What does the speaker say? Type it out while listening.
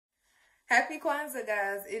Happy Kwanzaa,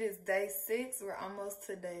 guys. It is day 6. We're almost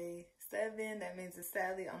to day 7. That means it's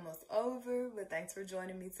sadly almost over, but thanks for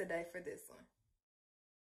joining me today for this one.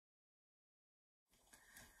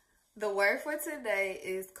 The word for today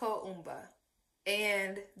is Kuumba,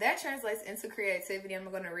 and that translates into creativity. I'm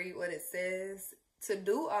going to read what it says. To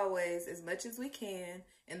do always as much as we can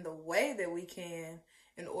in the way that we can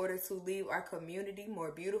in order to leave our community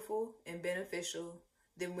more beautiful and beneficial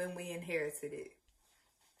than when we inherited it.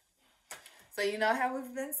 So you know how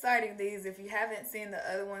we've been starting these. If you haven't seen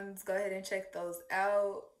the other ones, go ahead and check those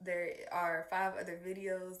out. There are 5 other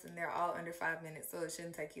videos and they're all under 5 minutes, so it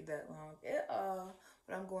shouldn't take you that long at all.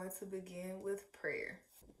 But I'm going to begin with prayer.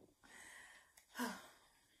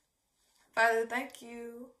 Father, thank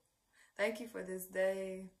you. Thank you for this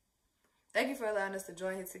day. Thank you for allowing us to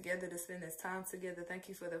join here together to spend this time together. Thank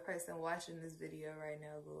you for the person watching this video right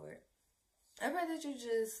now, Lord. I pray that you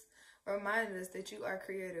just remind us that you are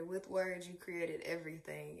creator. With words, you created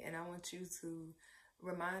everything. And I want you to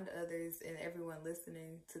remind others and everyone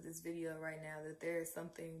listening to this video right now that there is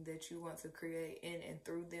something that you want to create in and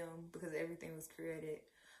through them, because everything was created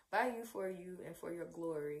by you, and for your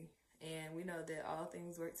glory. And we know that all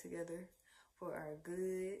things work together for our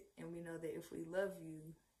good. And we know that if we love you,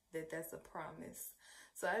 that's a promise.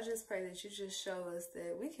 So I just pray that you just show us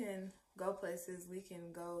that we can go places, we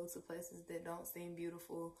can go to places that don't seem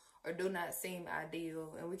beautiful or do not seem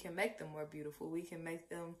ideal, and we can make them more beautiful. We can make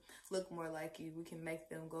them look more like you. We can make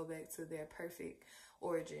them go back to their perfect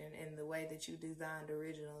origin and the way that you designed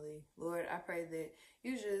originally. Lord, I pray that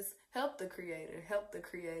you just help the creator, help the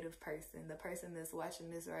creative person, the person that's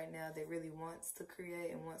watching this right now that really wants to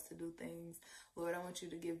create and wants to do things. Lord, I want you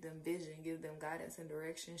to give them vision, give them guidance and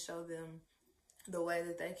direction, show them the way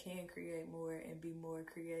that they can create more and be more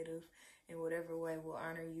creative in whatever way will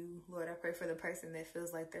honor you. Lord, I pray for the person that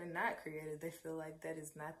feels like they're not creative. They feel like that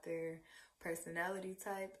is not their personality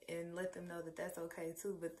type, and let them know that that's okay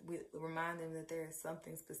too. But we remind them that there is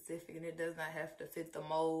something specific, and it does not have to fit the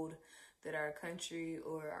mold that our country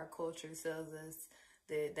or our culture tells us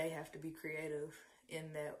that they have to be creative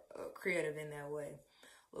in that way.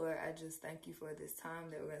 Lord, I just thank you for this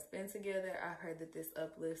time that we're going to spend together. I heard that this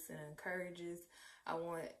uplifts and encourages. I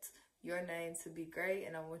want your name to be great,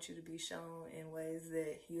 and I want you to be shown in ways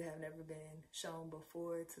that you have never been shown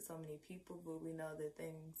before to so many people. But we know that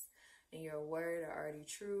things in your word are already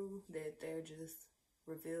true, that they're just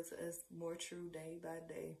revealed to us more true day by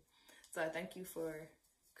day. So I thank you for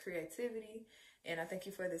creativity, and I thank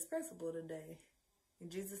you for this principle today. In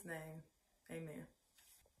Jesus' name, amen.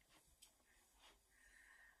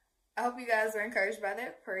 I hope you guys were encouraged by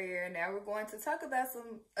that prayer. Now we're going to talk about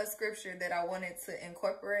a scripture that I wanted to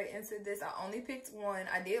incorporate into this. I only picked one.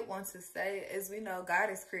 I did want to say, as we know, God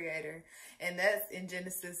is creator, and that's in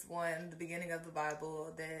Genesis 1, the beginning of the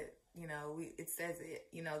Bible, that, you know, it says it,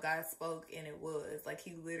 you know, God spoke and it was. Like,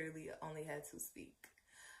 he literally only had to speak.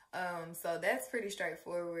 So that's pretty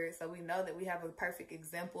straightforward. So we know that we have a perfect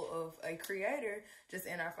example of a creator just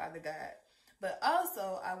in our Father God. But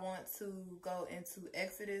also, I want to go into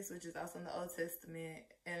Exodus, which is also in the Old Testament,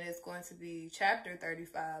 and it's going to be chapter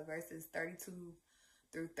 35, verses 32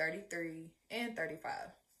 through 33 and 35.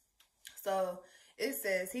 So it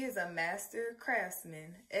says, he is a master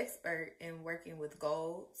craftsman, expert in working with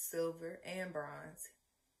gold, silver, and bronze.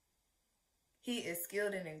 He is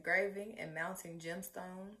skilled in engraving and mounting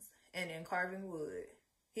gemstones and in carving wood.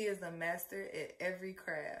 He is a master at every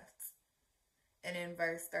craft. And in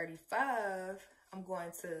verse 35, I'm going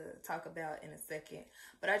to talk about in a second.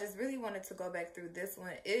 But I just really wanted to go back through this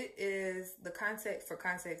one. It is, the context, for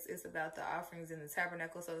context, it's about the offerings in the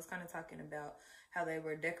tabernacle. So it's kind of talking about how they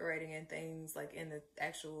were decorating and things like in the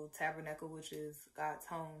actual tabernacle, which is God's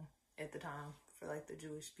home at the time for like the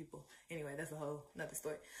Jewish people. Anyway, that's a whole nother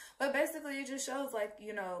story. But basically it just shows, like,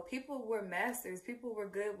 you know, people were masters. People were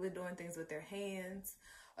good with doing things with their hands.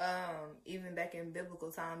 Even back in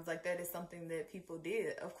biblical times, like, that is something that people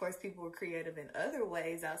did. Of course, people were creative in other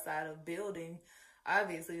ways outside of building,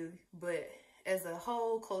 obviously, but as a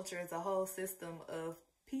whole culture, as a whole system of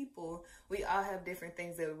people, we all have different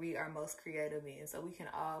things that we are most creative in. So we can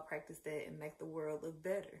all practice that and make the world look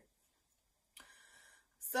better.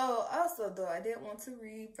 So also, though, I did want to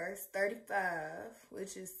read verse 35,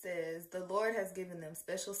 which it says, the Lord has given them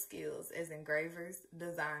special skills as engravers,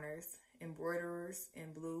 designers, embroiderers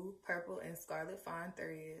in blue, purple, and scarlet fine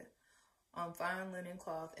thread, on fine linen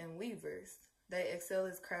cloth, and weavers. They excel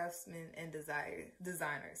as craftsmen and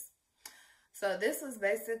designers. So this was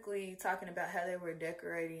basically talking about how they were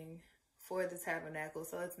decorating for the tabernacle.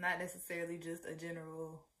 So it's not necessarily just a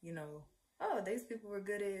general, you know, oh, these people were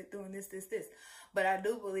good at doing this, this, this. But I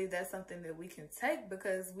do believe that's something that we can take,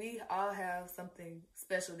 because we all have something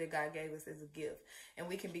special that God gave us as a gift. And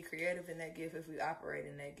we can be creative in that gift if we operate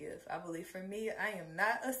in that gift. I believe for me, I am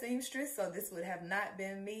not a seamstress, so this would have not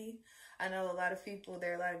been me. I know a lot of people,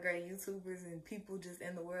 there are a lot of great YouTubers and people just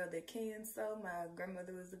in the world that can sew. My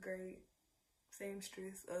grandmother was a great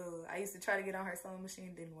seamstress. I used to try to get on her sewing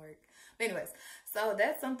machine, didn't work. But anyways, so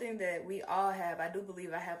that's something that we all have. I do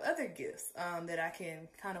believe I have other gifts that I can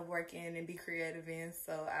kind of work in and be creative in.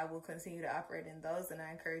 So I will continue to operate in those, and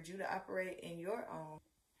I encourage you to operate in your own.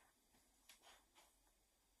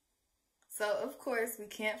 So of course, we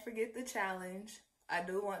can't forget the challenge. I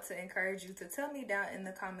do want to encourage you to tell me down in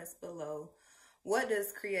the comments below, what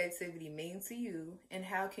does creativity mean to you, and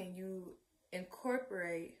how can you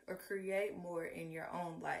incorporate or create more in your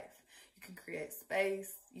own life? You can create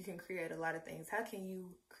space, you can create a lot of things. How can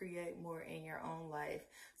you create more in your own life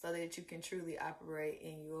so that you can truly operate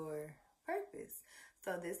in your purpose?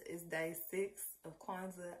 So this is day 6 of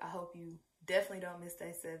Kwanzaa. I hope you definitely don't miss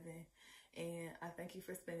day 7. And I thank you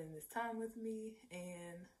for spending this time with me,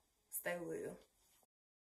 and stay well.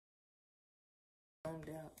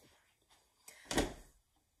 Out.